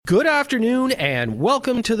Good afternoon and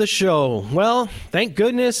welcome to the show. Well, thank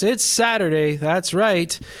goodness it's Saturday. That's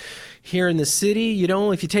right. Here in the city, you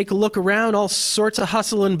know, if you take a look around, all sorts of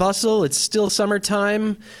hustle and bustle. It's still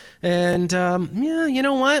summertime. And yeah, you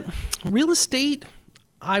know what? Real estate,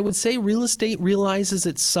 I would say real estate realizes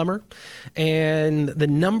it's summer and the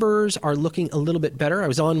numbers are looking a little bit better. I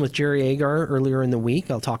was on with Jerry Agar earlier in the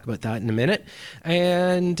week. I'll talk about that in a minute.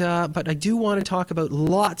 And but I do want to talk about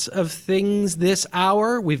lots of things this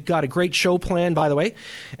hour. We've got a great show planned, by the way.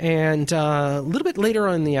 And a little bit later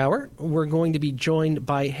on in the hour, we're going to be joined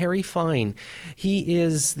by Harry Fine. He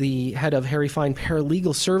is the head of Harry Fine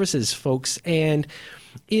Paralegal Services, folks. And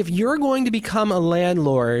if you're going to become a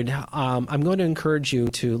landlord, I'm going to encourage you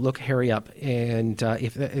to look Harry up. And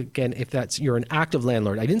if that's you're an active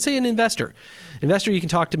landlord, I didn't say an investor. Investor, you can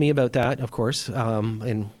talk to me about that, of course.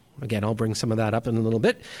 And again, I'll bring some of that up in a little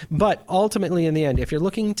bit. But ultimately, in the end, if you're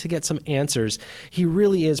looking to get some answers, he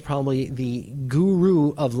really is probably the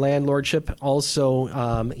guru of landlordship.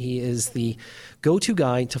 Also, he is the go-to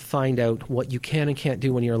guy to find out what you can and can't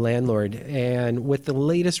do when you're a landlord. And with the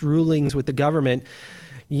latest rulings with the government,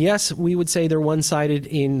 yes, we would say they're one-sided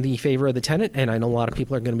in the favor of the tenant. And I know a lot of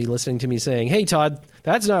people are going to be listening to me saying, hey, Todd,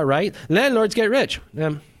 that's not right. Landlords get rich.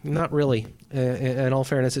 Not really. In all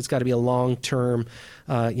fairness, it's got to be a long-term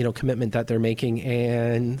commitment that they're making.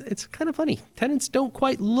 And it's kind of funny. Tenants don't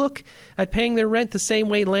quite look at paying their rent the same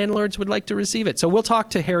way landlords would like to receive it. So we'll talk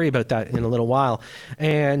to Harry about that in a little while.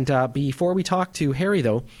 And before we talk to Harry,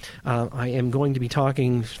 though, I am going to be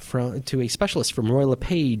talking to a specialist from Royal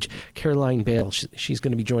LePage, Caroline Bale. She's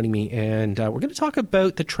going to be joining me. And we're going to talk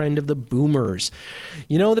about the trend of the boomers.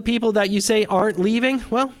 You know, the people that you say aren't leaving?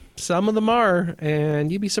 Well, some of them are,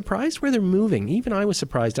 and you'd be surprised where they're moving. Even I was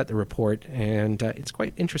surprised at the report, and it's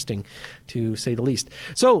quite interesting, to say the least.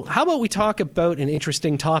 So how about we talk about an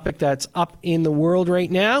interesting topic that's up in the world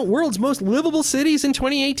right now? World's most livable cities in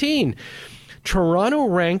 2018. Toronto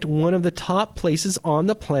ranked one of the top places on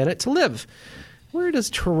the planet to live. Where does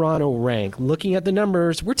Toronto rank? Looking at the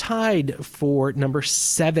numbers, we're tied for number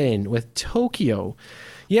 7 with Tokyo.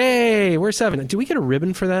 Yay, we're 7. Do we get a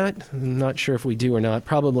ribbon for that? I'm not sure if we do or not.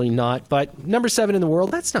 Probably not. But number 7 in the world,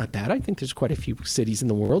 that's not bad. I think there's quite a few cities in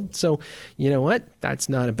the world. So you know what? That's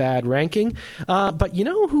not a bad ranking. But you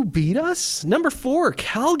know who beat us? Number 4,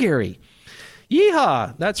 Calgary.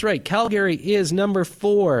 Yeehaw! That's right. Calgary is number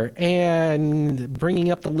 4. And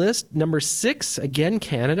bringing up the list, number 6, again,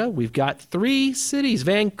 Canada. We've got 3 cities.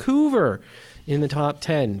 Vancouver in the top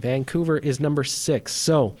 10. Vancouver is number 6.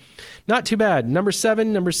 So not too bad. Number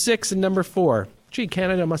 7, number 6, and number 4. Gee,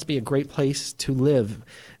 Canada must be a great place to live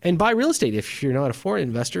and buy real estate if you're not a foreign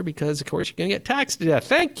investor, because, of course, you're going to get taxed to death.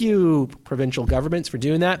 Thank you, provincial governments, for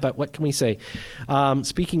doing that. But what can we say?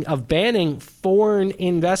 Speaking of banning foreign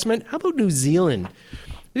investment, how about New Zealand?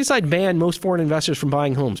 They decide to ban most foreign investors from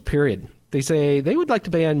buying homes, period. They say they would like to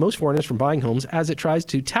ban most foreigners from buying homes as it tries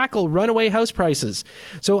to tackle runaway house prices.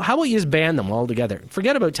 So how about you just ban them altogether?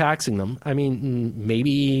 Forget about taxing them. I mean, maybe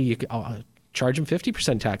you could charge them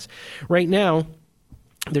 50% tax. Right now,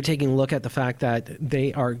 they're taking a look at the fact that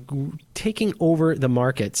they are taking over the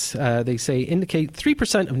markets. They say indicate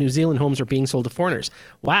 3% of New Zealand homes are being sold to foreigners.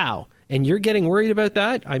 Wow. And you're getting worried about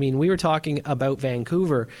that? I mean, we were talking about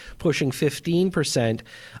Vancouver pushing 15%.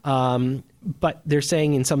 But they're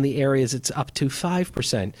saying in some of the areas it's up to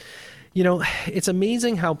 5%. You know, it's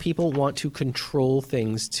amazing how people want to control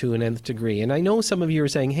things to an nth degree. And I know some of you are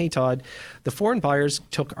saying, hey, Todd, the foreign buyers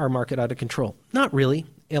took our market out of control. Not really.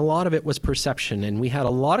 A lot of it was perception. And we had a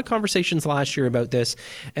lot of conversations last year about this.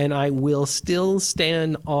 And I will still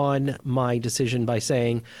stand on my decision by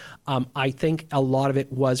saying I think a lot of it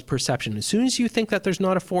was perception. As soon as you think that there's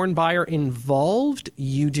not a foreign buyer involved,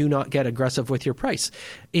 you do not get aggressive with your price.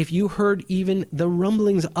 If you heard even the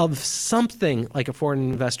rumblings of something like a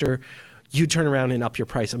foreign investor, you turn around and up your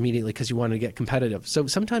price immediately because you want to get competitive. So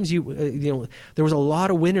sometimes there was a lot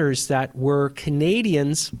of winners that were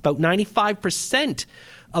Canadians. About 95%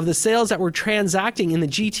 of the sales that were transacting in the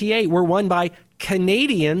GTA were won by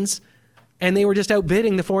Canadians, and they were just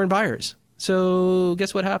outbidding the foreign buyers. So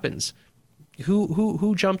guess what happens?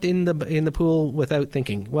 Who jumped in the pool without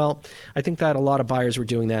thinking? Well, I think that a lot of buyers were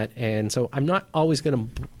doing that, and so I'm not always going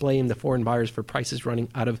to blame the foreign buyers for prices running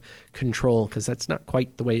out of control, because that's not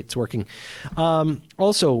quite the way it's working.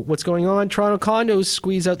 Also, what's going on? Toronto condos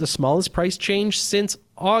squeeze out the smallest price change since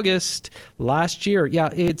August last year. Yeah,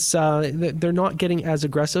 it's they're not getting as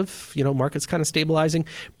aggressive. You know, market's kind of stabilizing.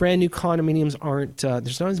 Brand new condominiums aren't.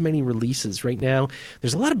 There's not as many releases right now.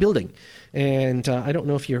 There's a lot of building, and I don't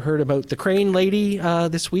know if you heard about the crane lady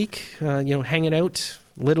this week. Hanging out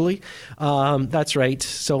literally. That's right.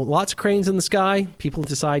 So lots of cranes in the sky. People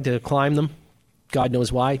decide to climb them. God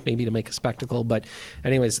knows why, maybe to make a spectacle. But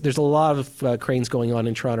anyways, there's a lot of cranes going on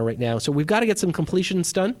in Toronto right now. So we've got to get some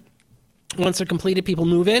completions done. Once they're completed, people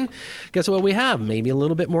move in. Guess what we have? Maybe a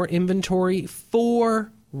little bit more inventory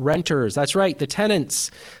for renters. That's right, the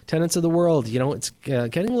tenants of the world. You know, it's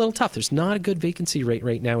getting a little tough. There's not a good vacancy rate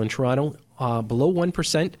right now in Toronto. Below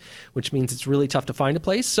 1%, which means it's really tough to find a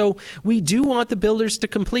place. So we do want the builders to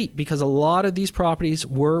complete because a lot of these properties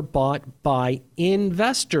were bought by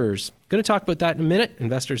investors. Going to talk about that in a minute.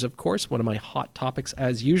 Investors, of course, one of my hot topics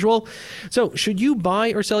as usual. So should you buy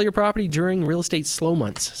or sell your property during real estate slow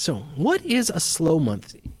months? So what is a slow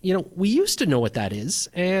month? You know, we used to know what that is.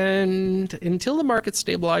 And until the market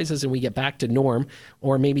stabilizes and we get back to norm,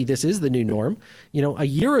 or maybe this is the new norm, you know, a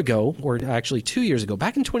year ago, or actually 2 years ago,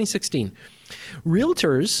 back in 2016,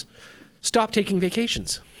 realtors stopped taking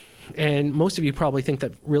vacations. And most of you probably think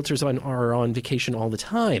that realtors are on vacation all the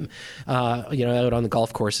time, you know, out on the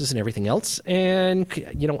golf courses and everything else. And,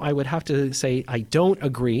 you know, I would have to say I don't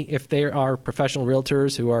agree. If there are professional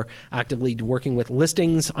realtors who are actively working with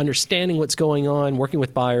listings, understanding what's going on, working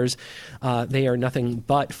with buyers, they are nothing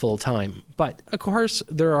but full-time. But, of course,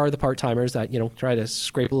 there are the part-timers that, you know, try to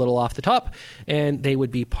scrape a little off the top, and they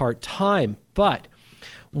would be part-time. But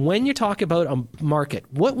when you talk about a market,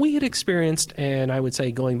 what we had experienced, and I would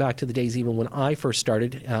say going back to the days even when I first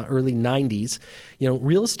started, early 90s, you know,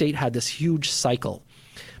 real estate had this huge cycle.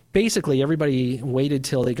 Basically, everybody waited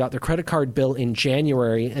till they got their credit card bill in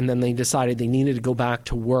January, and then they decided they needed to go back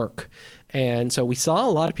to work. And so we saw a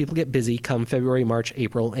lot of people get busy come February, March,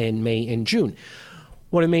 April, and May and June.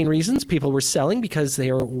 One of the main reasons people were selling because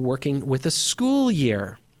they were working with a school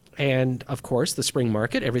year. And, of course, the spring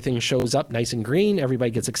market, everything shows up nice and green.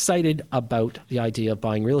 Everybody gets excited about the idea of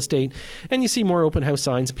buying real estate. And you see more open house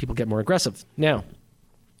signs and people get more aggressive. Now,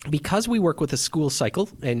 because we work with a school cycle,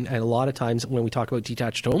 and a lot of times when we talk about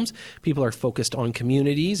detached homes, people are focused on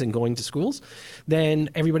communities and going to schools, then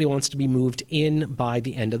everybody wants to be moved in by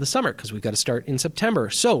the end of the summer because we've got to start in September.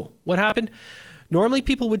 So what happened? Normally,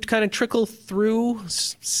 people would kind of trickle through,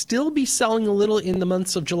 still be selling a little in the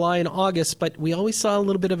months of July and August, but we always saw a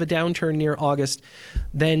little bit of a downturn near August.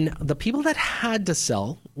 Then the people that had to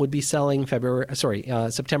sell would be selling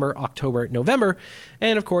September, October, November.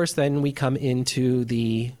 And of course, then we come into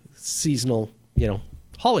the seasonal, you know,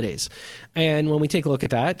 holidays. And when we take a look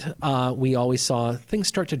at that, we always saw things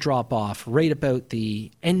start to drop off right about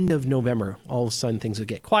the end of November. All of a sudden, things would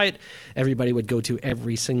get quiet. Everybody would go to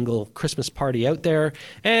every single Christmas party out there.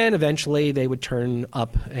 And eventually, they would turn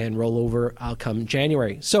up and roll over come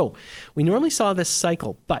January. So we normally saw this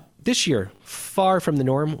cycle. But this year, far from the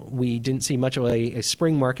norm. We didn't see much of a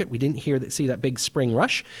spring market. We didn't see that big spring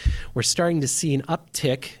rush. We're starting to see an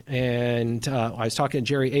uptick. And I was talking to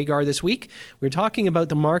Jerry Agar this week. We were talking about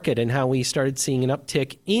the market and how we started seeing an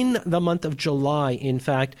uptick in the month of July. In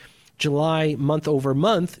fact, July month over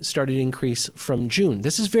month started to increase from June.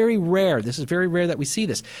 This is very rare. This is very rare that we see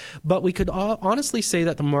this. But we could honestly say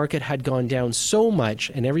that the market had gone down so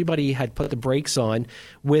much and everybody had put the brakes on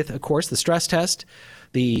with, of course, the stress test,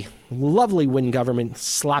 the lovely Wynne government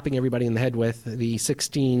slapping everybody in the head with the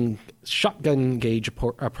 16 shotgun gauge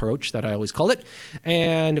approach that I always call it,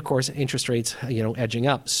 and of course interest rates, you know, edging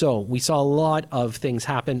up. So we saw a lot of things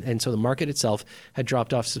happen, and so the market itself had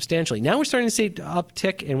dropped off substantially. Now we're starting to see it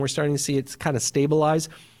uptick, and we're starting to see it kind of stabilize.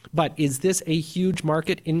 But is this a huge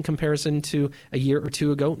market in comparison to a year or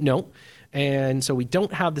two ago? No. And so we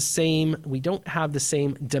don't have the same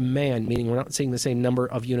demand, meaning we're not seeing the same number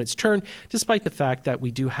of units turn, despite the fact that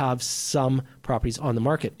we do have some properties on the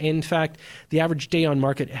market. In fact, the average day on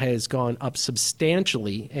market has gone up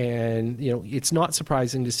substantially, and you know, it's not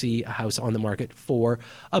surprising to see a house on the market for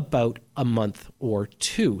about a month or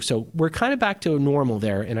two. So we're kind of back to normal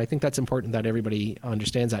there, and I think that's important that everybody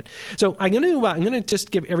understands that. So I'm going to just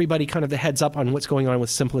give everybody kind of the heads up on what's going on with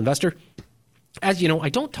Simple Investor. As you know, I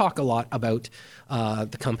don't talk a lot about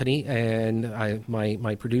the company, and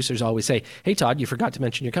my producers always say, "Hey, Todd, you forgot to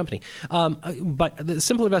mention your company." But the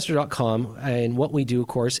simpleinvestor.com, and what we do, of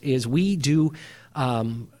course, is we do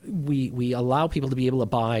we allow people to be able to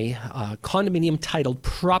buy condominium titled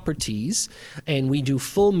properties, and we do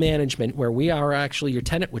full management where we are actually your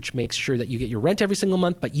tenant, which makes sure that you get your rent every single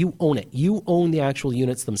month, but you own it. You own the actual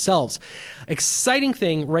units themselves. Exciting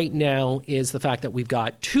thing right now is the fact that we've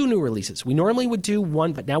got 2 new releases. We normally would do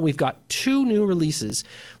 1, but now we've got 2 new releases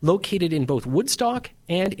located in both Woodstock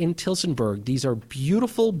and in Tillsonburg. These are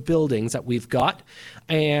beautiful buildings that we've got,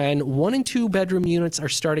 and 1 and 2 bedroom units are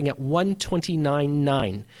starting at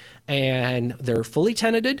 $129,900, and they're fully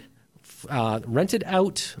tenanted, rented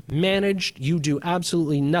out, managed. You do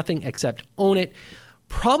absolutely nothing except own it.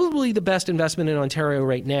 Probably the best investment in Ontario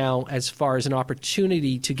right now as far as an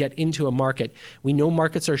opportunity to get into a market. We know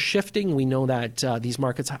markets are shifting. We know that these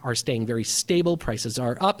markets are staying very stable. Prices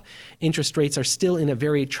are up. Interest rates are still in a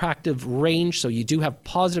very attractive range. So you do have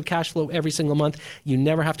positive cash flow every single month. You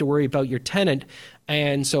never have to worry about your tenant.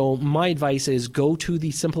 And so my advice is go to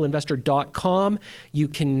thesimpleinvestor.com. You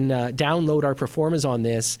can download our performance on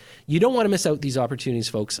this. You don't want to miss out these opportunities,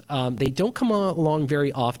 folks. They don't come along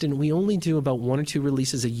very often. We only do about 1 or 2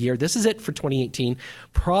 releases a year. This is it for 2018,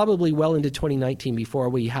 probably well into 2019 before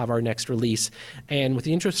we have our next release. And with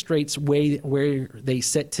the interest rates where they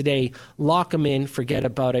sit today, lock them in, forget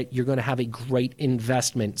about it. You're going to have a great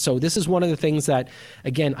investment. So this is one of the things that,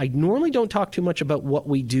 again, I normally don't talk too much about what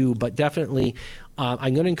we do, but definitely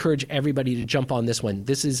I'm going to encourage everybody to jump on this one.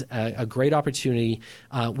 This is a great opportunity.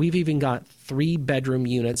 We've even got 3-bedroom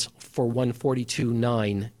units for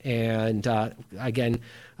 $142,900, and again,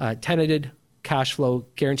 tenanted, cash flow,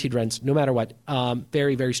 guaranteed rents, no matter what.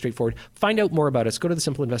 Very, very straightforward. Find out more about us. Go to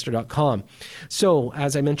thesimpleinvestor.com. So,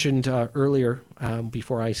 as I mentioned earlier,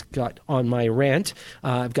 before I got on my rant,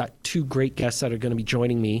 I've got 2 great guests that are going to be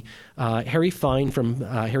joining me. Harry Fine from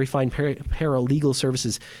Harry Fine Paralegal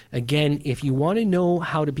Services. Again, if you want to know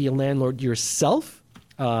how to be a landlord yourself,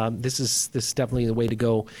 this is definitely the way to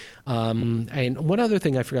go. And one other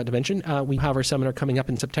thing I forgot to mention, we have our seminar coming up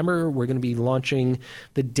in September. We're going to be launching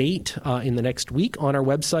the date in the next week on our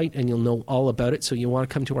website, and you'll know all about it. So you want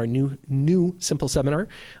to come to our new Simple seminar.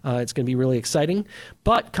 It's going to be really exciting.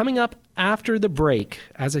 But coming up after the break,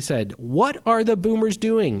 as I said, what are the boomers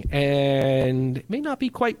doing? And it may not be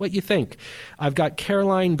quite what you think. I've got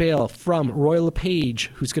Caroline Bale from Royal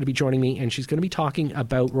LePage who's going to be joining me, and she's going to be talking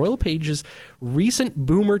about Royal LePage's recent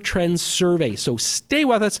Boomer Trends survey. So stay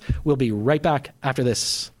with us. We'll be right back after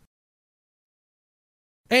this.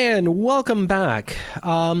 And welcome back.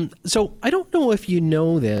 So I don't know if you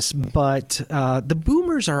know this, but the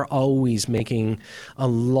boomers are always making a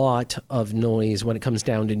lot of noise when it comes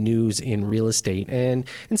down to news in real estate. And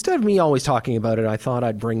instead of me always talking about it, I thought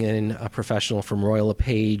I'd bring in a professional from Royal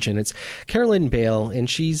LePage, and it's Caroline Bale, and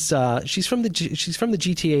she's from the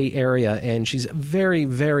GTA area, and she's very,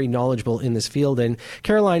 very knowledgeable in this field. And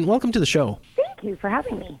Caroline, welcome to the show. Thank you for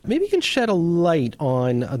having me. Maybe you can shed a light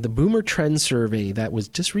on the Boomer Trend Survey that was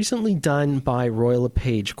just recently done by Royal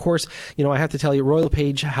LePage. Of course, I have to tell you, Royal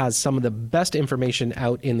LePage has some of the best information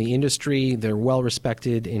out in the industry. They're well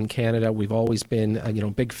respected in Canada. We've always been a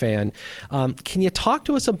big fan. Can you talk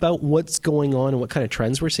to us about what's going on and what kind of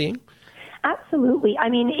trends we're seeing? Absolutely. I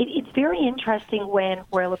mean, it's very interesting when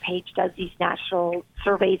Royal LePage does these national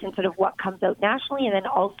surveys and sort of what comes out nationally and then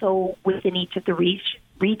also within each of the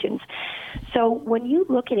regions. So when you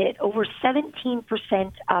look at it, over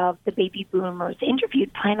 17% of the baby boomers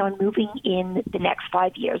interviewed plan on moving in the next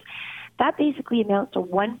 5 years. That basically amounts to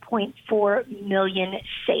 1.4 million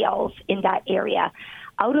sales in that area.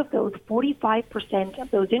 Out of those, 45%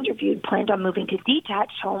 of those interviewed planned on moving to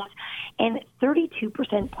detached homes, and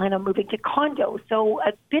 32% plan on moving to condos. So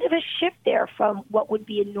a bit of a shift there from what would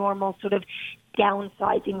be a normal sort of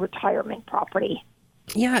downsizing retirement property.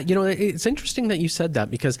 Yeah, it's interesting that you said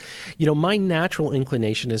that because, my natural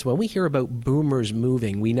inclination is when we hear about boomers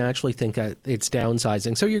moving, we naturally think that it's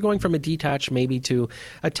downsizing. So you're going from a detached maybe to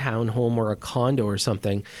a townhome or a condo or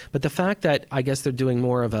something. But the fact that I guess they're doing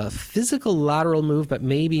more of a physical lateral move, but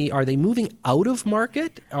maybe are they moving out of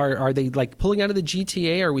market? Are they like pulling out of the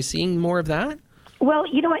GTA? Are we seeing more of that? Well,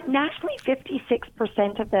 you know what? Nationally,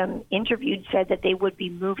 56% of them interviewed said that they would be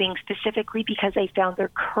moving specifically because they found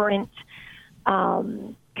their current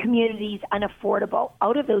communities unaffordable.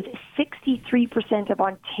 Out of those, 63% of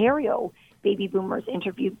Ontario baby boomers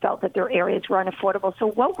interviewed felt that their areas were unaffordable. So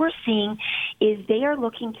what we're seeing is they are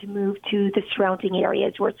looking to move to the surrounding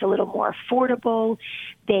areas where it's a little more affordable.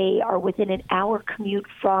 They are within an hour commute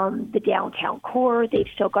from the downtown core. They've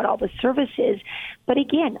still got all the services. But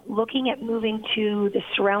again, looking at moving to the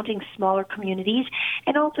surrounding smaller communities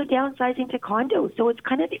and also downsizing to condos. So it's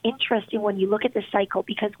kind of interesting when you look at the cycle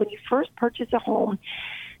because when you first purchase a home,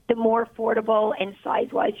 the more affordable and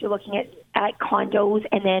size-wise you're looking at condos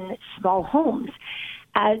and then small homes.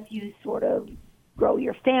 As you sort of grow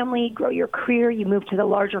your family, grow your career, you move to the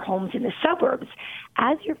larger homes in the suburbs.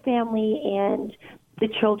 As your family and the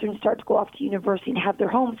children start to go off to university and have their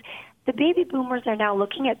homes, the baby boomers are now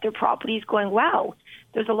looking at their properties going, wow,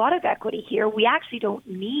 there's a lot of equity here. We actually don't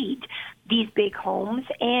need these big homes,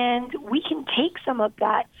 and we can take some of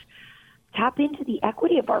that, tap into the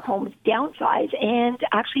equity of our homes, downsize, and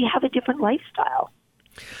actually have a different lifestyle.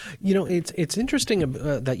 It's interesting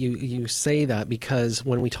that you say that, because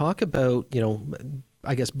when we talk about,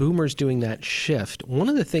 I guess boomers doing that shift, one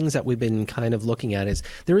of the things that we've been kind of looking at is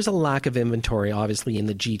there is a lack of inventory, obviously, in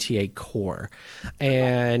the GTA core.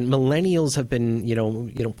 And millennials have been,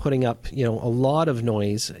 putting up, a lot of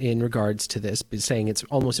noise in regards to this, saying it's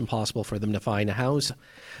almost impossible for them to find a house.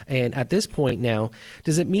 And at this point now,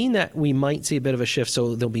 does it mean that we might see a bit of a shift,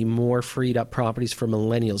 so there'll be more freed up properties for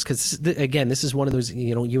millennials? Because, again, this is one of those,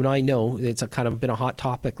 you and I know it's kind of been a hot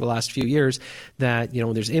topic the last few years that,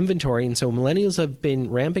 there's inventory. And so millennials have been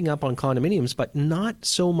ramping up on condominiums, but not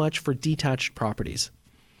so much for detached properties.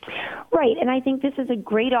 Right, and I think this is a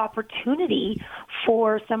great opportunity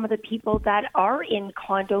for some of the people that are in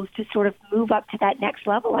condos to sort of move up to that next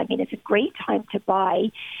level. I mean, it's a great time to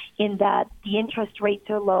buy in that the interest rates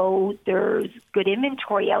are low, there's good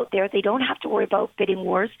inventory out there, they don't have to worry about bidding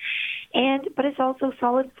wars, but it's also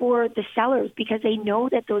solid for the sellers because they know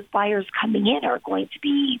that those buyers coming in are going to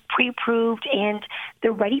be pre-approved and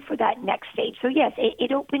they're ready for that next stage. So yes,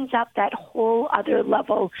 it opens up that whole other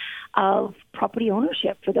level of property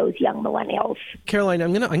ownership for those young millennials. Caroline,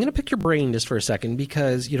 I'm gonna pick your brain just for a second,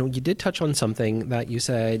 because you did touch on something that you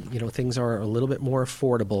said, things are a little bit more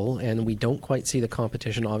affordable and we don't quite see the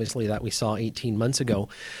competition obviously that we saw 18 months ago.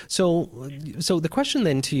 So the question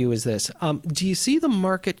then to you is this: do you see the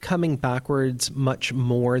market coming backwards much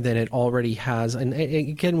more than it already has? And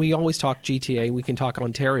again, we always talk GTA, we can talk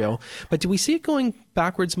Ontario, but do we see it going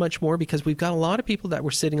backwards much more? Because we've got a lot of people that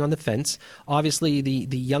were sitting on the fence. Obviously,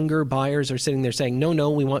 the younger buyers are sitting there saying, no,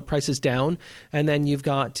 we want prices down. And then you've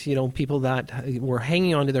got, people that were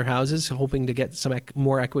hanging onto their houses, hoping to get some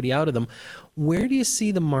more equity out of them. Where do you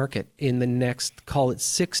see the market in the next, call it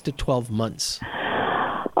 6 to 12 months?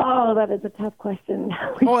 Oh, that is a tough question.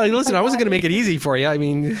 Oh, listen, I wasn't going to make it easy for you. I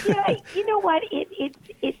mean... Yeah, you know what?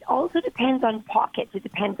 It also depends on pockets. It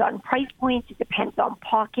depends on price points. It depends on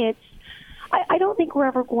pockets. I don't think we're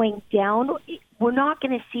ever going down. We're not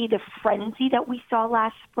going to see the frenzy that we saw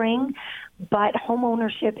last spring, but home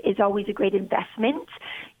ownership is always a great investment.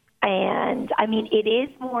 And, I mean, it is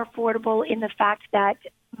more affordable in the fact that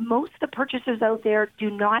most of the purchasers out there do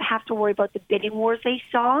not have to worry about the bidding wars they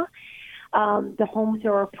saw. The homes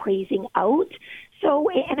are appraising out. So,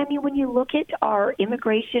 and I mean, when you look at our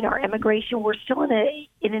immigration, we're still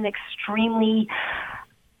in an extremely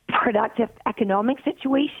productive economic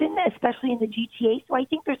situation, especially in the GTA. So I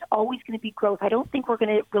think there's always going to be growth. I don't think we're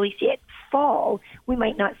going to really see it fall. We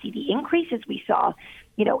might not see the increases we saw,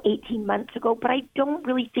 18 months ago, but I don't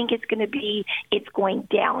really think it's going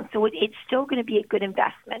down. So it's still going to be a good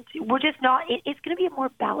investment. We're just not, it's going to be a more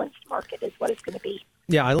balanced market is what it's going to be.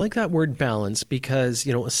 Yeah, I like that word balance because,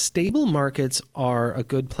 stable markets are a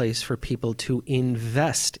good place for people to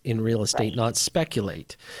invest in real estate, right, not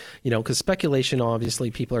speculate. Because speculation,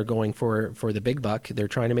 obviously, people are going for the big buck. They're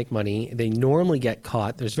trying to make money. They normally get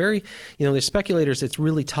caught. There's there's speculators. It's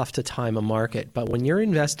really tough to time a market. But when you're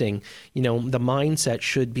investing, the mindset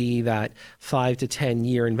should be that 5 to 10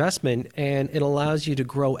 year investment, and it allows you to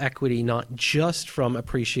grow equity, not just from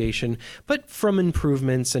appreciation, but from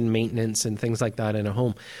improvements and maintenance and things like that in a home.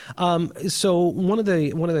 So one of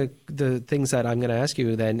the things that I'm going to ask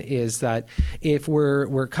you then is that if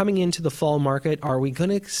we're coming into the fall market, are we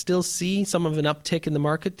going to still see some of an uptick in the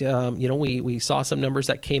market? We saw some numbers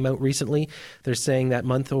that came out recently. They're saying that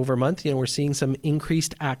month over month, we're seeing some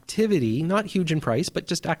increased activity, not huge in price, but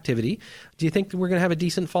just activity. Do you think we're going to have a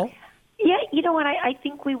decent fall? Yeah, you know what? I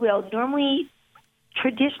think we will.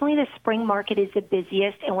 Traditionally, the spring market is the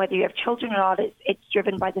busiest, and whether you have children or not, it's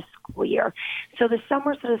driven by the school year. So the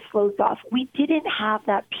summer sort of slows off. We didn't have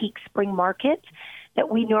that peak spring market that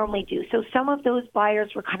we normally do. So some of those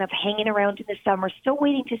buyers were kind of hanging around in the summer, still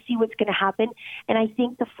waiting to see what's going to happen. And I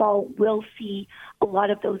think the fall will see a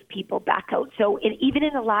lot of those people back out. So even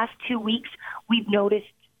in the last 2 weeks, we've noticed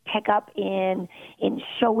pick up in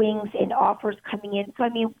showings, in offers coming in. So, I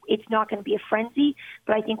mean, it's not going to be a frenzy,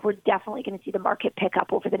 but I think we're definitely going to see the market pick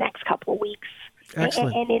up over the next couple of weeks and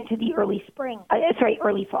into the early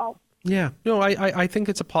fall. Yeah, no, I think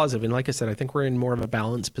it's a positive. And like I said, I think we're in more of a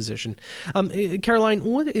balanced position. Caroline,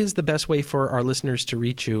 what is the best way for our listeners to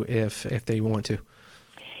reach you if they want to?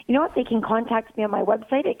 You know what? They can contact me on my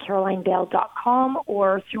website at carolinebell.com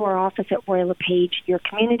or through our office at Royal LePage, your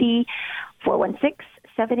community,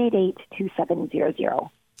 416-788-2700.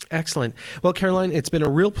 Excellent. Well, Caroline, it's been a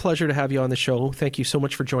real pleasure to have you on the show. Thank you so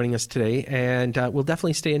much for joining us today. And we'll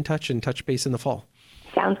definitely stay in touch and touch base in the fall.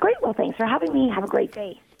 Sounds great. Well, thanks for having me. Have a great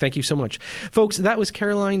day. Thank you so much. Folks, that was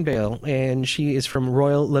Caroline Bale, and she is from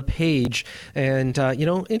Royal LePage. And,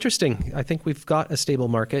 interesting. I think we've got a stable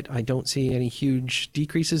market. I don't see any huge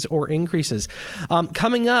decreases or increases.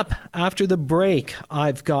 Coming up after the break,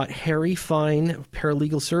 I've got Harry Fine,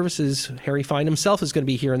 Paralegal Services. Harry Fine himself is going to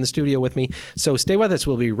be here in the studio with me. So stay with us.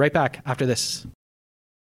 We'll be right back after this.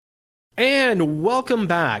 And welcome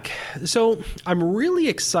back. So I'm really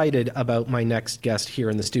excited about my next guest here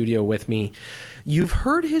in the studio with me. You've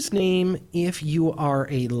heard his name if you are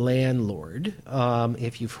a landlord.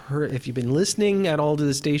 If you've been listening at all to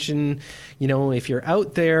the station, if you're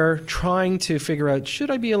out there trying to figure out,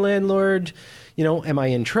 should I be a landlord? Am I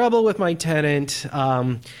in trouble with my tenant?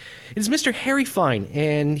 It's Mr. Harry Fine,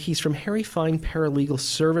 and he's from Harry Fine Paralegal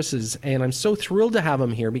Services. And I'm so thrilled to have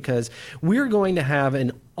him here because we're going to have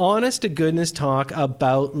an honest-to-goodness talk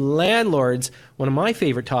about landlords, one of my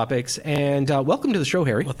favorite topics. And welcome to the show,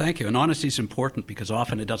 Harry. Well, thank you. And honesty is important because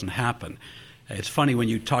often it doesn't happen. It's funny when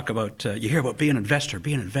you talk about, you hear about be an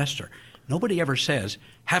investor. Nobody ever says,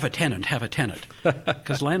 have a tenant,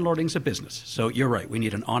 because landlording's a business. So you're right. We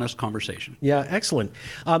need an honest conversation. Yeah, excellent.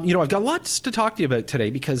 I've got lots to talk to you about today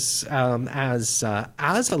because as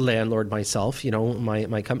a landlord myself,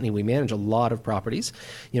 my company, we manage a lot of properties.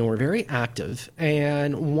 We're very active.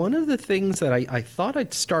 And one of the things that I thought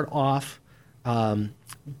I'd start off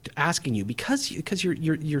asking you, because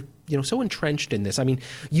you're so entrenched in this. I mean,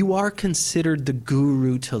 you are considered the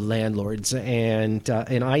guru to landlords, and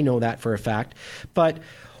I know that for a fact. But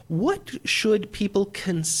what should people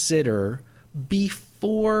consider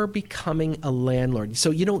before becoming a landlord?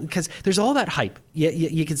 So, because there's all that hype.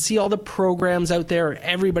 You can see all the programs out there.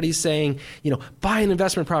 Everybody's saying, buy an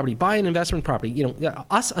investment property,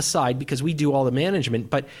 us aside, because we do all the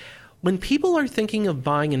management. But when people are thinking of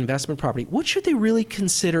buying an investment property, what should they really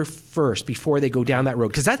consider first before they go down that road?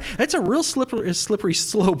 Because that's a real slippery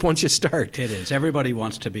slope once you start. It is. Everybody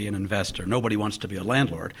wants to be an investor. Nobody wants to be a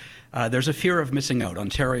landlord. There's a fear of missing out.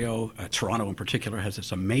 Ontario, Toronto in particular, has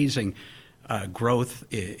this amazing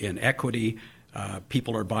growth in equity.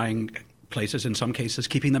 People are buying places, in some cases,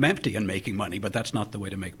 keeping them empty and making money, but that's not the way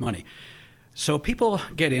to make money. So people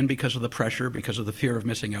get in because of the pressure, because of the fear of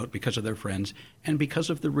missing out, because of their friends, and because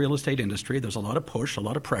of the real estate industry. There's a lot of push, a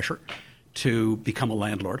lot of pressure to become a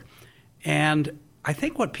landlord. And I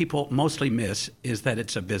think what people mostly miss is that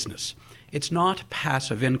it's a business. It's not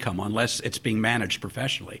passive income unless it's being managed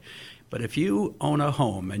professionally. But if you own a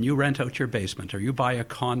home and you rent out your basement or you buy a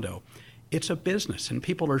condo, it's a business, and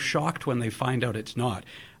people are shocked when they find out it's not.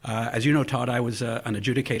 As you know, Todd, I was an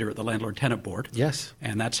adjudicator at the Landlord-Tenant Board. Yes.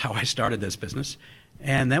 And that's how I started this business.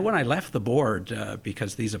 And then when I left the board,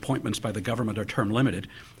 because these appointments by the government are term limited,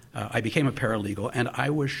 I became a paralegal, and I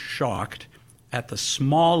was shocked at the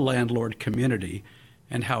small landlord community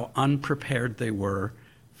and how unprepared they were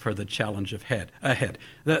for the challenge ahead.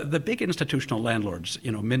 The big institutional landlords,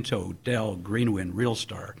 Minto, Dell, Greenwind,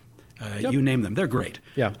 Realstar, you name them, they're great.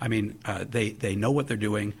 Yeah. I mean, they know what they're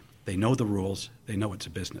doing. They know the rules. They know it's a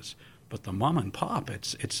business. But the mom and pop,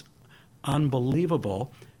 it's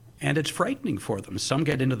unbelievable, and it's frightening for them. Some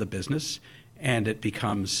get into the business, and it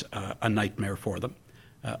becomes a nightmare for them,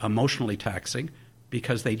 emotionally taxing,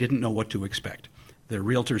 because they didn't know what to expect. The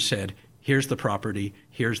realtor said, here's the property,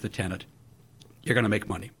 here's the tenant. You're going to make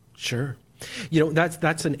money. Sure.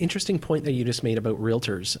 That's an interesting point that you just made about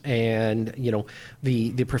realtors. And,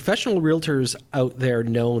 the professional realtors out there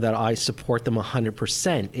know that I support them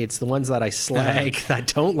 100%. It's the ones that I slag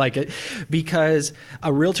that don't like it, because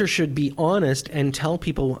a realtor should be honest and tell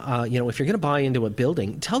people, if you're going to buy into a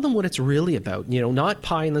building, tell them what it's really about. Not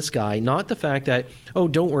pie in the sky, not the fact that, oh,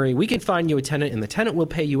 don't worry, we can find you a tenant and the tenant will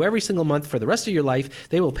pay you every single month for the rest of your life.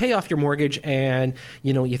 They will pay off your mortgage, and,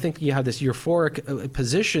 you think you have this euphoric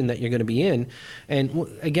position that you're going to be in. And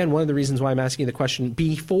again, one of the reasons why I'm asking the question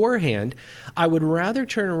beforehand, I would rather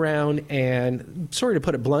turn around and, sorry to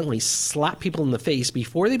put it bluntly, slap people in the face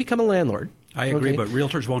before they become a landlord. I agree, but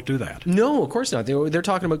realtors won't do that. No, of course not. They're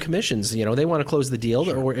talking about commissions. They want to close the deal,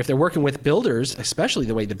 Sure. Or if they're working with builders, especially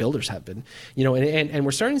the way the builders have been, and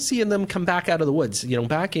we're starting to see them come back out of the woods.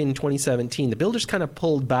 Back in 2017, the builders kind of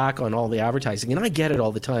pulled back on all the advertising, and I get it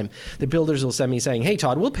all the time. The builders will send me saying, "Hey,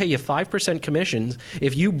 Todd, we'll pay you 5% commissions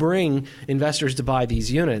if you bring investors to buy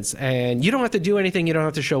these units, and you don't have to do anything. You don't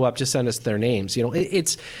have to show up. Just send us their names."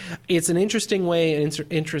 It's an interesting way, an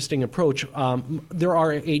interesting approach. There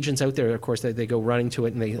are agents out there, of course, that they go running to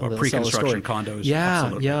it and they'll sell a story. Pre-construction condos. Yeah,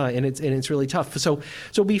 absolutely. yeah, and it's really tough.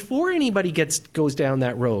 So before anybody goes down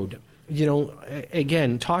that road,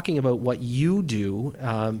 again, talking about what you do,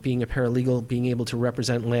 being a paralegal, being able to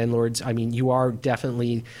represent landlords, I mean, you are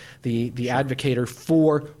definitely the advocator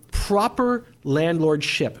for proper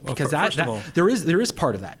landlordship, because there is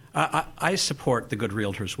part of that. I support the good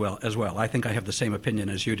realtors as well. I think I have the same opinion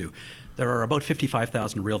as you do. There are about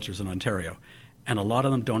 55,000 realtors in Ontario, and a lot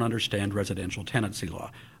of them don't understand residential tenancy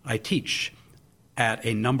law. I teach at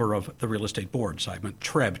a number of the real estate boards. I'm at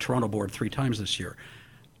TREB, Toronto Board, 3 times this year.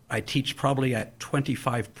 I teach probably at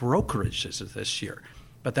 25 brokerages this year,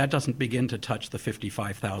 but that doesn't begin to touch the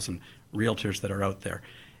 55,000 realtors that are out there.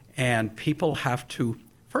 And people have to,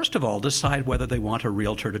 first of all, decide whether they want a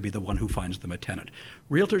realtor to be the one who finds them a tenant.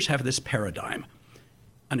 Realtors have this paradigm: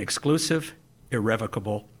 an exclusive,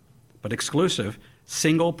 irrevocable, but exclusive,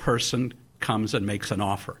 single person comes and makes an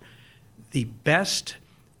offer. The best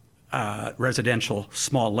residential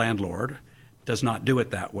small landlord does not do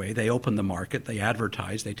it that way. They open the market, they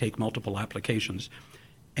advertise, they take multiple applications,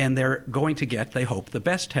 and they're going to get, they hope, the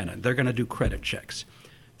best tenant. They're going to do credit checks.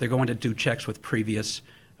 They're going to do checks with previous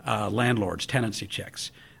landlords, tenancy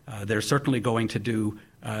checks. They're certainly going to do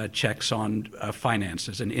checks on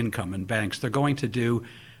finances and income and banks. They're going to do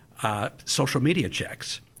social media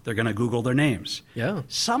checks. They're going to Google their names. Yeah.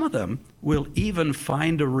 Some of them will even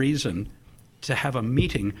find a reason to have a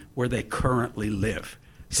meeting where they currently live.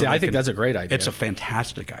 See, I think that's a great idea. It's a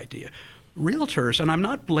fantastic idea. Realtors, and I'm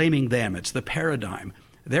not blaming them, it's the paradigm.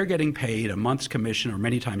 They're getting paid a month's commission, or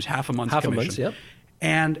many times half a month's commission. Half a month, yep.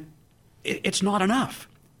 And it's not enough.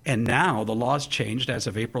 And now the law's changed as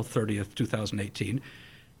of April 30th, 2018,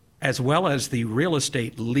 as well as the real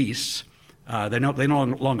estate lease. They no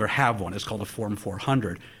longer have one. It's called a Form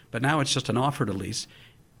 400, but now it's just an offer to lease.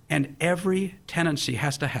 And every tenancy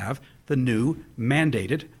has to have the new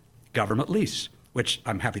mandated government lease, which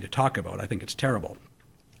I'm happy to talk about. I think it's terrible.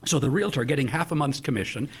 So the realtor getting half a month's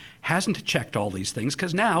commission hasn't checked all these things,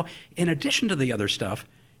 because now, in addition to the other stuff,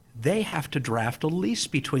 they have to draft a lease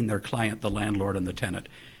between their client, the landlord, and the tenant,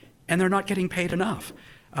 and they're not getting paid enough.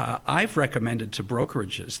 I've recommended to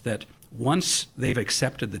brokerages that once they've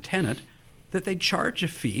accepted the tenant, that they charge a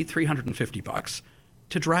fee, $350,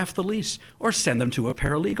 to draft the lease, or send them to a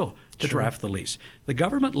paralegal to draft the lease. The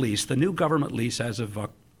government lease, the new government lease as of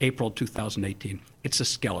April 2018, it's a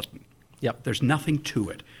skeleton. Yep. There's nothing to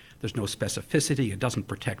it. There's no specificity. It doesn't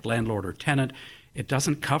protect landlord or tenant. It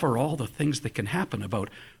doesn't cover all the things that can happen about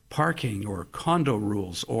parking or condo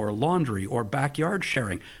rules or laundry or backyard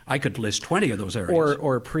sharing. I could list 20 of those areas.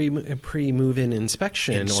 Or pre-move-in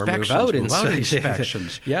inspection or move-out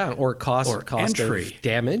inspections. Yeah, or cost entry. Of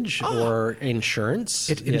damage or insurance.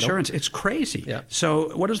 Insurance. It's crazy. Yeah.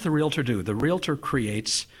 So what does the realtor do? The realtor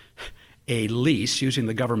creates a lease using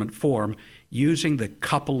the government form, using the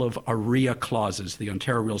couple of AREA clauses, the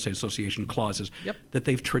Ontario Real Estate Association clauses, that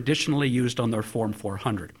they've traditionally used on their Form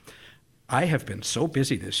 400. I have been so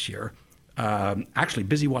busy this year, actually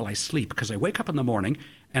busy while I sleep, because I wake up in the morning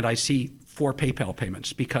and I see 4 PayPal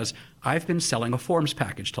payments, because I've been selling a forms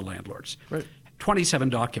package to landlords. Right. 27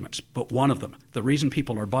 documents, but one of them, the reason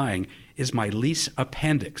people are buying, is my lease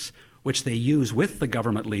appendix, which they use with the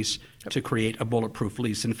government lease to create a bulletproof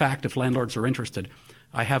lease. In fact, if landlords are interested,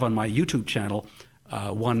 I have on my YouTube channel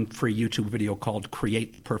one free YouTube video called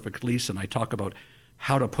Create the Perfect Lease, and I talk about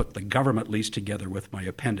how to put the government lease together with my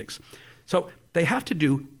appendix. So they have to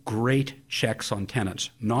do great checks on tenants,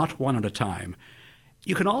 not one at a time.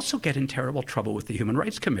 You can also get in terrible trouble with the Human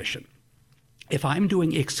Rights Commission. If I'm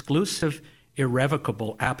doing exclusive,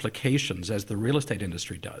 irrevocable applications, as the real estate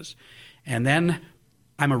industry does, and then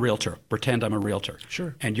I'm a realtor, pretend I'm a realtor,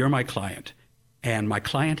 sure, and you're my client, and my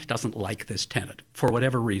client doesn't like this tenant for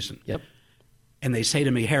whatever reason. Yep. And they say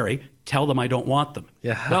to me, Harry, tell them I don't want them.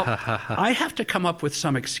 Yeah. Well, I have to come up with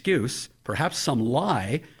some excuse, perhaps some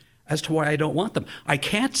lie, as to why I don't want them. I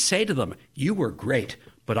can't say to them, you were great,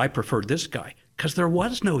 but I preferred this guy, because there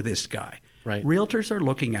was no this guy. Right. Realtors are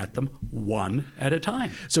looking at them one at a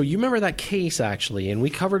time. So you remember that case, actually, and we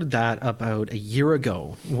covered that about a year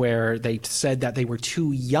ago, where they said that they were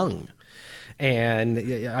too young.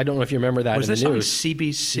 And I don't know if you remember that. Was in this the on news.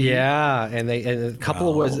 CBC? Yeah, and a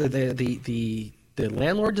couple was the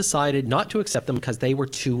landlord decided not to accept them because they were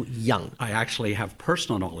too young. I actually have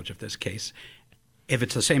personal knowledge of this case. If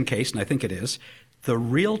it's the same case, and I think it is, the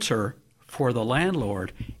realtor for the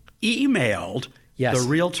landlord emailed the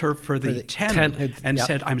realtor for the tenant and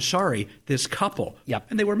said, I'm sorry, this couple. Yep.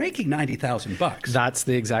 And they were making $90,000. That's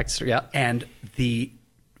the exact story. Yeah. And the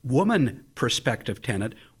woman prospective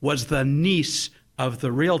tenant was the niece of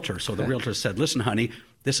the realtor. So the realtor said, listen, honey,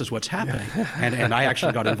 this is what's happening. And I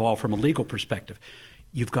actually got involved from a legal perspective.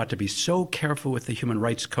 You've got to be so careful with the Human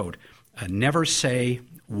Rights Code. Never say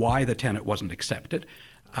why the tenant wasn't accepted.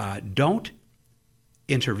 Don't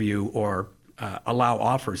interview or allow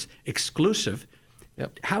offers exclusive.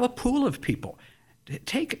 Yep. Have a pool of people.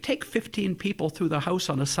 Take 15 people through the house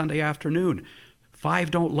on a Sunday afternoon.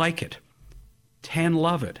 5 don't like it. 10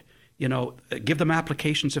 love it. Give them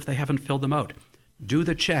applications if they haven't filled them out. Do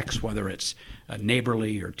the checks, whether it's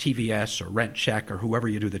Neighborly or TVS or Rent Check or whoever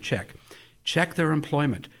you do the check. Check their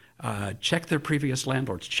employment. Check their previous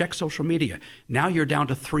landlords. Check social media. Now you're down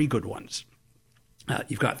to 3 good ones.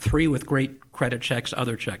 You've got 3 with great credit checks,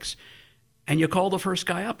 other checks. And you call the first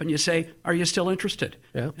guy up and you say, are you still interested?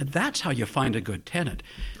 Yeah. And that's how you find a good tenant.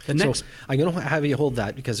 So I'm going to have you hold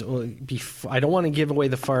that because I don't want to give away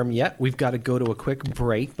the farm yet. We've got to go to a quick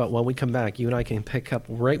break. But when we come back, you and I can pick up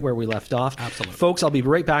right where we left off. Absolutely. Folks, I'll be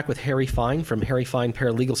right back with Harry Fine from Harry Fine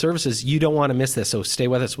Paralegal Services. You don't want to miss this, so stay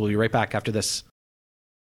with us. We'll be right back after this.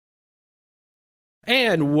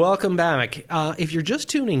 And welcome back. If you're just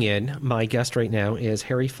tuning in, my guest right now is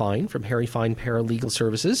Harry Fine from Harry Fine Paralegal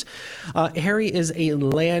Services. Harry is a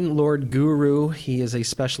landlord guru. He is a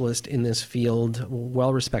specialist in this field,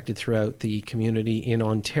 well respected throughout the community in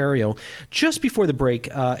Ontario. Just before the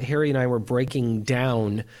break, Harry and I were breaking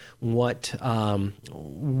down what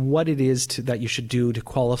it is that you should do to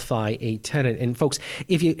qualify a tenant. And folks,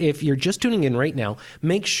 if you're just tuning in right now,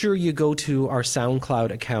 make sure you go to our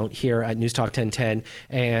SoundCloud account here at News Talk 1010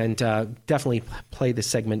 and definitely play the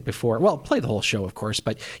segment before. Well, play the whole show, of course,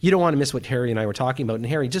 but you don't want to miss what Harry and I were talking about. And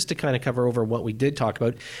Harry, just to kind of cover over what we did talk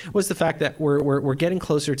about, was the fact that we're getting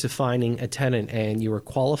closer to finding a tenant, and you were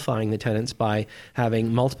qualifying the tenants by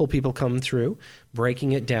having multiple people come through,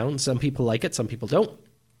 breaking it down. Some people like it, some people don't.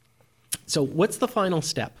 So what's the final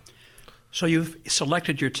step? So you've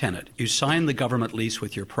selected your tenant. You sign the government lease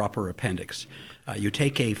with your proper appendix. You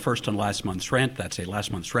take a first and last month's rent. That's a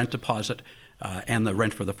last month's rent deposit and the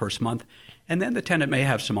rent for the first month. And then the tenant may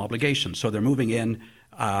have some obligations. So they're moving in.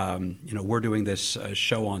 We're doing this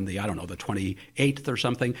show on the 28th or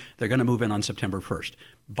something. They're going to move in on September 1st.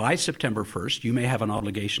 By September 1st, you may have an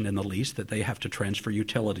obligation in the lease that they have to transfer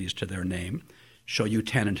utilities to their name, show you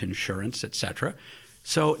tenant insurance, etc.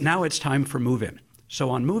 So now it's time for move-in. So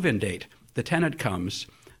on move-in date, the tenant comes,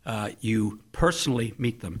 you personally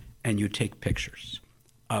meet them, and you take pictures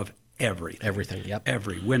of everything. Everything, yep.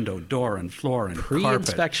 Every window, door, and floor, and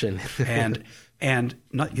pre-inspection. Carpet. and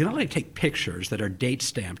you not only take pictures that are date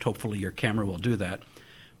stamped, hopefully your camera will do that,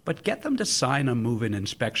 but get them to sign a move-in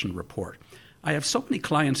inspection report. I have so many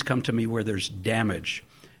clients come to me where there's damage,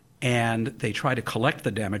 and they try to collect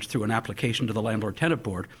the damage through an application to the Landlord-Tenant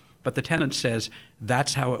Board, but the tenant says,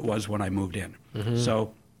 that's how it was when I moved in. Mm-hmm.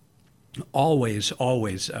 So always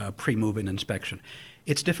pre-move-in inspection.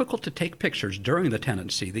 It's difficult to take pictures during the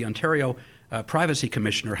tenancy. The Ontario Privacy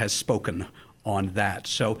Commissioner has spoken on that.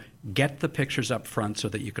 So get the pictures up front so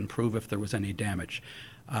that you can prove if there was any damage.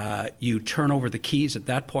 You turn over the keys at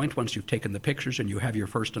that point once you've taken the pictures and you have your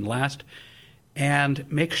first and last. And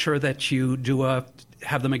make sure that you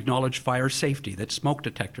have them acknowledge fire safety, that smoke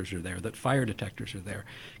detectors are there, that fire detectors are there.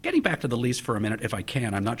 Getting back to the lease for a minute, if I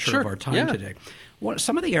can, I'm not sure of our time today.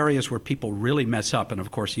 Some of the areas where people really mess up, and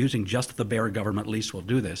of course using just the bare government lease will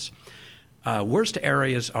do this, worst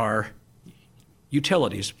areas are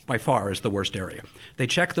utilities, by far, is the worst area. They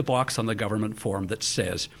check the box on the government form that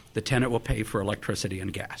says the tenant will pay for electricity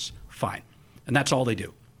and gas. Fine. And that's all they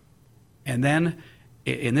do. And then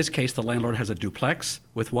in this case, the landlord has a duplex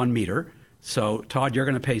with 1 meter. So, Todd, you're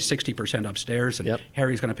going to pay 60% upstairs, and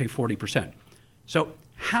Harry's going to pay 40%. So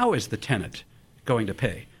how is the tenant going to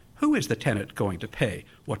pay? Who is the tenant going to pay?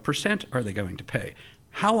 What percent are they going to pay?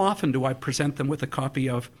 How often do I present them with a copy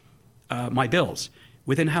of my bills?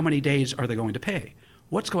 Within how many days are they going to pay?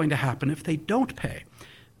 What's going to happen if they don't pay?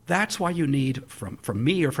 That's why you need, from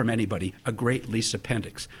me or from anybody, a great lease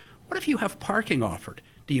appendix. What if you have parking offered?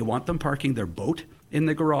 Do you want them parking their boat in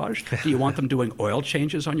the garage? Do you want them doing oil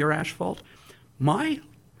changes on your asphalt?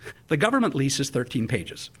 The government lease is 13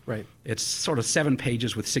 pages. Right. It's sort of 7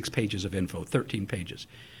 pages with 6 pages of info, 13 pages.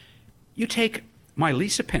 You take my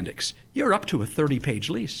lease appendix, you're up to a 30-page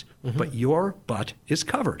lease, but your butt is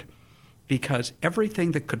covered. Because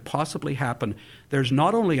everything that could possibly happen, there's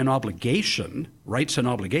not only an obligation, rights and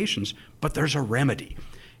obligations, but there's a remedy.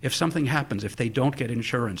 If something happens, if they don't get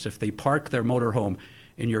insurance, if they park their motorhome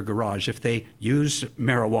in your garage, if they use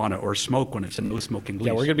marijuana or smoke when it's a no-smoking lease.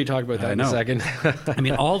 Yeah, we're going to be talking about that in a second. I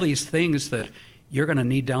mean, all these things that you're going to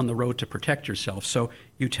need down the road to protect yourself. So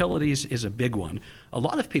utilities is a big one. A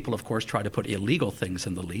lot of people, of course, try to put illegal things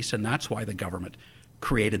in the lease, and that's why the government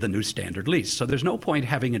created the new standard lease. So there's no point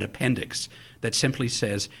having an appendix that simply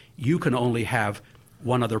says you can only have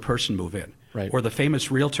one other person move in. Right. Or the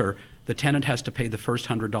famous realtor the tenant has to pay the first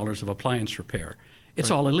 $100 of appliance repair.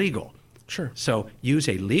 It's all illegal. Sure. So use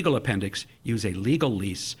a legal appendix, use a legal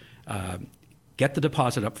lease, get the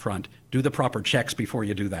deposit up front, do the proper checks before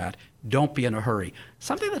you do that. Don't be in a hurry.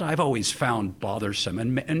 Something that I've always found bothersome,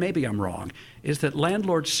 and maybe I'm wrong, is that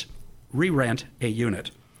landlords re-rent a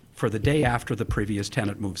unit for the day after the previous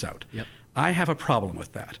tenant moves out. Yep. I have a problem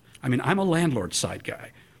with that. I mean, I'm a landlord side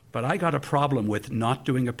guy, but I got a problem with not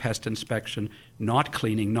doing a pest inspection, not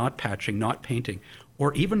cleaning, not patching, not painting,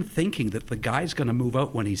 or even thinking that the guy's going to move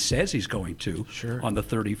out when he says he's going to on the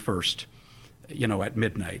 31st, at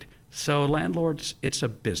midnight. So landlords, it's a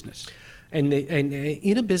business. And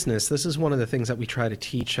in a business, this is one of the things that we try to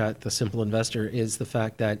teach at The Simple Investor is the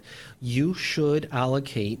fact that you should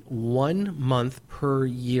allocate 1 month per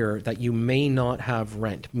year that you may not have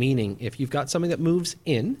rent. Meaning, if you've got somebody that moves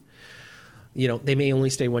in, they may only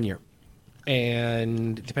stay 1 year.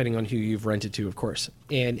 And depending on who you've rented to, of course.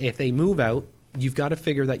 And if they move out, you've got to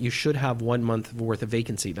figure that you should have 1 month worth of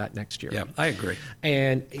vacancy that next year. Yeah, I agree.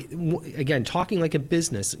 And again, talking like a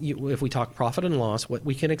business, if we talk profit and loss, what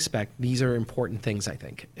we can expect, these are important things, I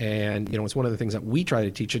think. And, it's one of the things that we try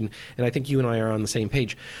to teach, and I think you and I are on the same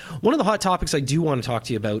page. One of the hot topics I do want to talk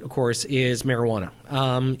to you about, of course, is marijuana.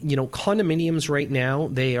 Condominiums right now,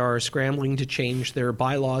 they are scrambling to change their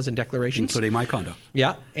bylaws and declarations. Including my condo.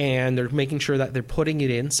 Yeah, and they're making sure that they're putting it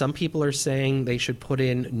in. Some people are saying they should put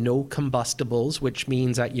in no combustibles, which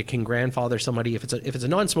means that you can grandfather somebody if it's a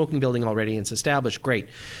non-smoking building already and it's established, great.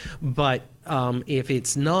 But if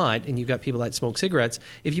it's not, and you've got people that smoke cigarettes,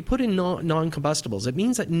 if you put in non-combustibles, it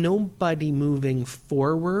means that nobody moving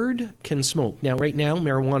forward can smoke. Now, right now,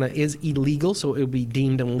 marijuana is illegal, so it would be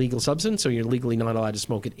deemed an illegal substance, so you're legally not allowed to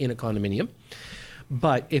smoke it in a condominium.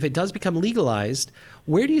 But if it does become legalized,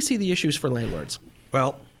 where do you see the issues for landlords?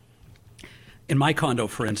 Well, in my condo,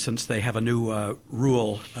 for instance, they have a new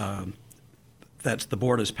rule that the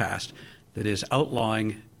board has passed that is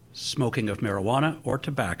outlawing smoking of marijuana or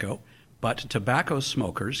tobacco, but tobacco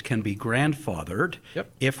smokers can be grandfathered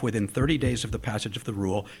if within 30 days of the passage of the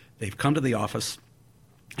rule, they've come to the office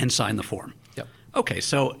and signed the form. Yep. Okay,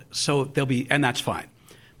 so they'll be, and that's fine.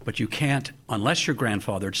 But you can't, unless you're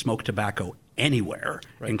grandfathered, smoke tobacco anywhere,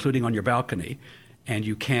 including on your balcony, and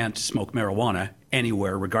you can't smoke marijuana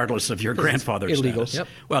anywhere, regardless of your grandfather status. Illegal. Yep.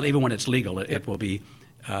 Well, even when it's legal, it will be.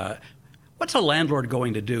 What's a landlord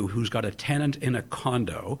going to do who's got a tenant in a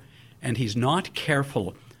condo and he's not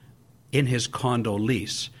careful in his condo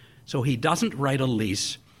lease? So he doesn't write a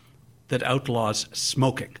lease that outlaws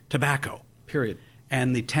smoking, tobacco. Period.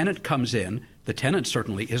 And the tenant comes in, the tenant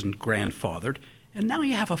certainly isn't grandfathered, and now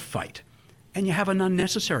you have a fight. And you have an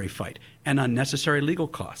unnecessary fight, and unnecessary legal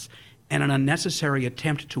costs, and an unnecessary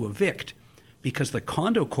attempt to evict because the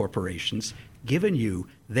condo corporation's given you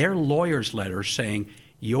their lawyer's letter saying,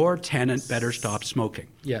 your tenant better stop smoking.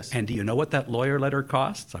 Yes. And do you know what that lawyer letter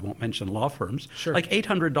costs? I won't mention law firms. Sure. Like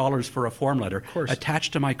 $800 for a form letter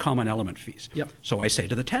attached to my common element fees. Yep. So I say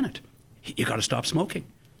to the tenant, you got to stop smoking.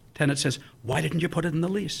 Tenant says, why didn't you put it in the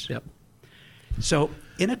lease? Yep. So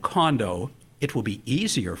in a condo, it will be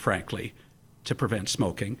easier, frankly, to prevent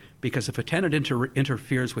smoking because if a tenant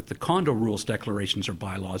interferes with the condo rules, declarations, or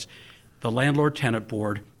bylaws, the landlord-tenant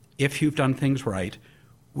board, if you've done things right,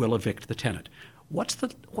 will evict the tenant. What's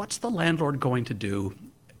the landlord going to do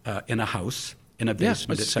in a house, in a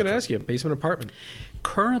basement, I was just going to ask you, basement apartment.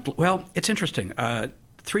 Currently, well, it's interesting.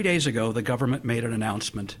 3 days ago, the government made an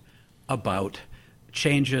announcement about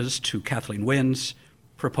changes to Kathleen Wynne's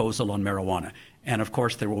proposal on marijuana. And of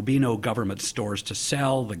course, there will be no government stores to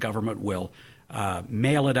sell. The government will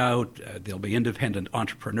mail it out. There'll be independent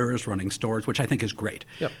entrepreneurs running stores, which I think is great.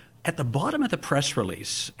 Yep. At the bottom of the press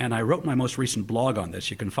release, and I wrote my most recent blog on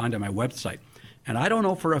this, you can find on my website, and I don't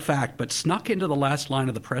know for a fact, but snuck into the last line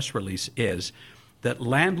of the press release is that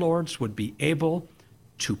landlords would be able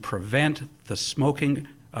to prevent the smoking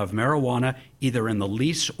of marijuana either in the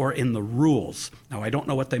lease or in the rules. Now, I don't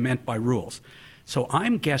know what they meant by rules. So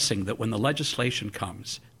I'm guessing that when the legislation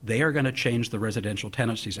comes, they are going to change the Residential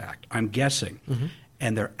Tenancies Act. I'm guessing. Mm-hmm.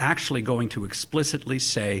 And they're actually going to explicitly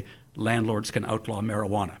say landlords can outlaw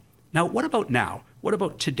marijuana. Now, what about now? What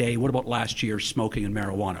about today? What about last year, smoking and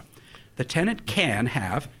marijuana? The tenant can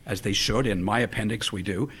have, as they should, in my appendix we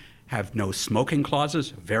do, have no smoking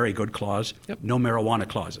clauses, very good clause, no marijuana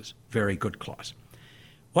clauses, very good clause.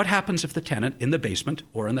 What happens if the tenant in the basement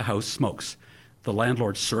or in the house smokes? The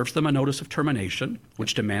landlord serves them a notice of termination,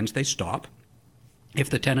 which demands they stop. If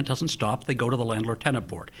the tenant doesn't stop, they go to the landlord-tenant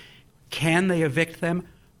board. Can they evict them?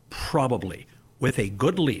 Probably. With a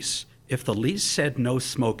good lease, if the lease said no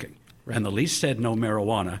smoking and the lease said no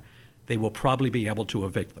marijuana, they will probably be able to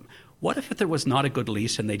evict them. What if there was not a good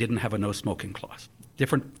lease and they didn't have a no smoking clause?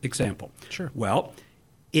 Different example. Sure. Well,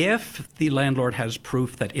 if the landlord has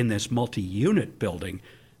proof that in this multi-unit building,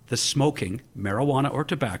 the smoking, marijuana or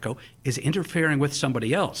tobacco, is interfering with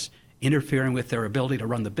somebody else, interfering with their ability to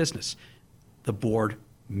run the business, the board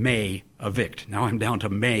may evict. Now I'm down to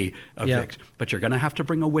may evict. Yeah. But you're going to have to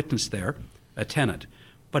bring a witness there, a tenant.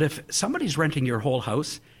 But if somebody's renting your whole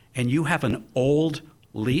house and you have an old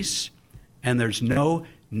lease and there's no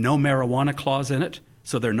marijuana clause in it,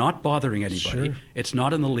 so they're not bothering anybody, sure. It's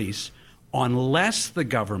not in the lease, unless the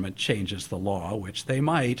government changes the law, which they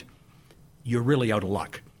might, you're really out of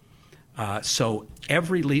luck. So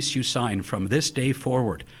every lease you sign from this day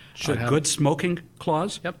forward, should have a good smoking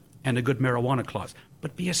clause and a good marijuana clause.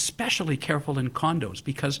 But be especially careful in condos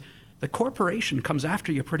because the corporation comes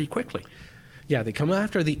after you pretty quickly. Yeah, they come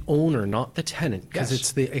after the owner, not the tenant, because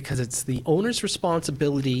it's the owner's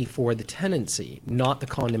responsibility for the tenancy, not the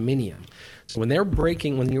condominium. So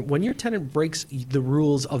when your tenant breaks the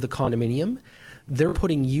rules of the condominium, they're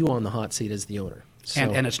putting you on the hot seat as the owner. So,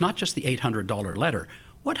 and it's not just the $800 letter.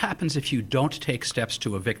 What happens if you don't take steps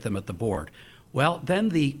to evict them at the board? Well, then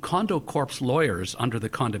the Condo Corp's lawyers under the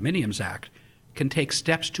Condominiums Act can take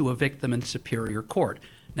steps to evict them in Superior Court.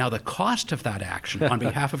 Now, the cost of that action on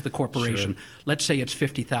behalf of the corporation, sure. Let's say it's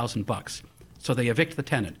 $50,000. So they evict the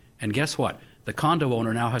tenant. And guess what? The condo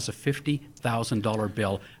owner now has a $50,000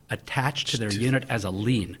 bill attached to their unit as a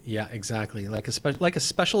lien. Yeah, exactly. Like a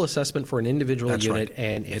special assessment for an individual That's unit. Right.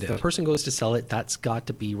 And if the person goes to sell it, that's got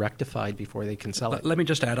to be rectified before they can sell it. Let me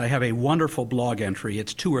just add, I have a wonderful blog entry.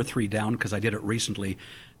 It's 2 or 3 down because I did it recently.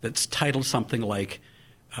 That's titled something like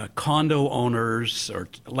condo owners or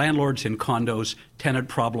landlords in condos, tenant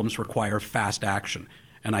problems require fast action.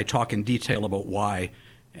 And I talk in detail about why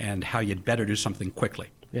and how you'd better do something quickly.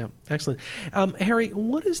 Yeah, excellent. Harry,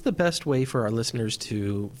 what is the best way for our listeners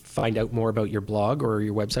to find out more about your blog or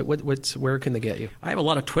your website? Where can they get you? I have a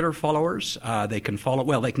lot of Twitter followers. They can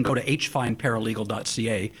they can go to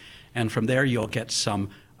hfineparalegal.ca, and from there you'll get some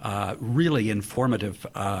really informative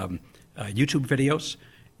YouTube videos.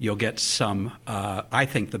 You'll get some, I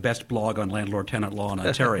think, the best blog on landlord-tenant law in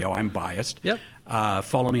Ontario. I'm biased. Yep.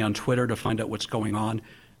 Follow me on Twitter to find out what's going on.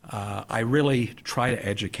 I really try to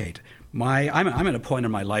educate. I'm at a point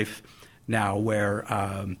in my life now where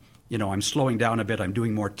I'm slowing down a bit. I'm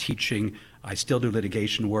doing more teaching. I still do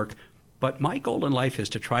litigation work, but my goal in life is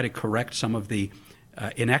to try to correct some of the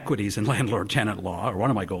inequities in landlord-tenant law, or one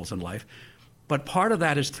of my goals in life. But part of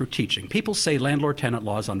that is through teaching. People say landlord-tenant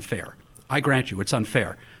law is unfair. I grant you, it's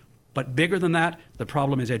unfair. But bigger than that, the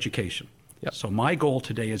problem is education. Yep. So my goal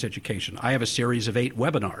today is education. I have a series of 8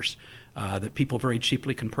 webinars that people very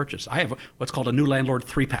cheaply can purchase. I have what's called a new landlord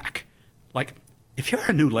 3-pack. Like, if you're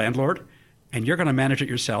a new landlord and you're going to manage it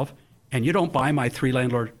yourself and you don't buy my new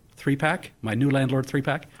landlord 3-pack,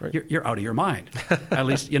 right. You're out of your mind, at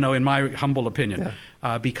least, in my humble opinion,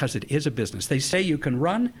 because it is a business. They say you can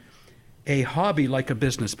run a hobby like a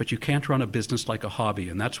business, but you can't run a business like a hobby,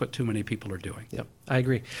 and that's what too many people are doing. Yep, I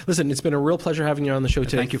agree. Listen, it's been a real pleasure having you on the show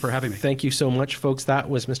today. Thank you for having me. Thank you so much, folks.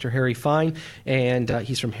 That was Mr. Harry Fine, and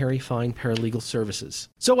he's from Harry Fine Paralegal Services.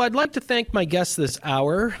 So I'd like to thank my guest this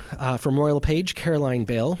hour from Royal LePage, Caroline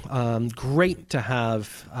Bale. Great to have,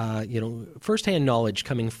 firsthand knowledge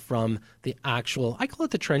coming from the actual, I call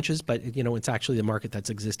it the trenches, but, it's actually the market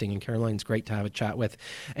that's existing, and Caroline's great to have a chat with.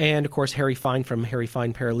 And, of course, Harry Fine from Harry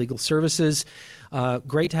Fine Paralegal Services.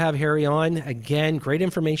 Great to have Harry on. Again, great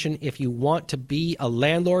information if you want to be a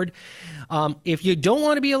landlord. If you don't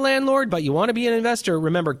want to be a landlord, but you want to be an investor,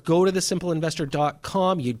 remember, go to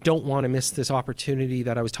thesimpleinvestor.com. You don't want to miss this opportunity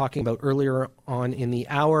that I was talking about earlier on in the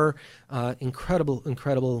hour.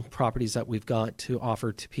 Incredible properties that we've got to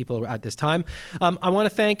offer to people at this time. I want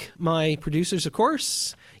to thank my producers, of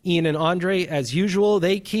course, Ian and Andre, as usual.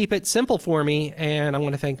 They keep it simple for me, and I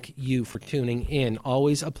want to thank you for tuning in.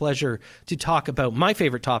 Always a pleasure to talk about my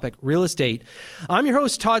favorite topic, real estate. I'm your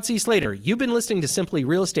host, Todd C. Slater. You've been listening to Simply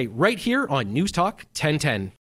Real Estate right here on News Talk 1010.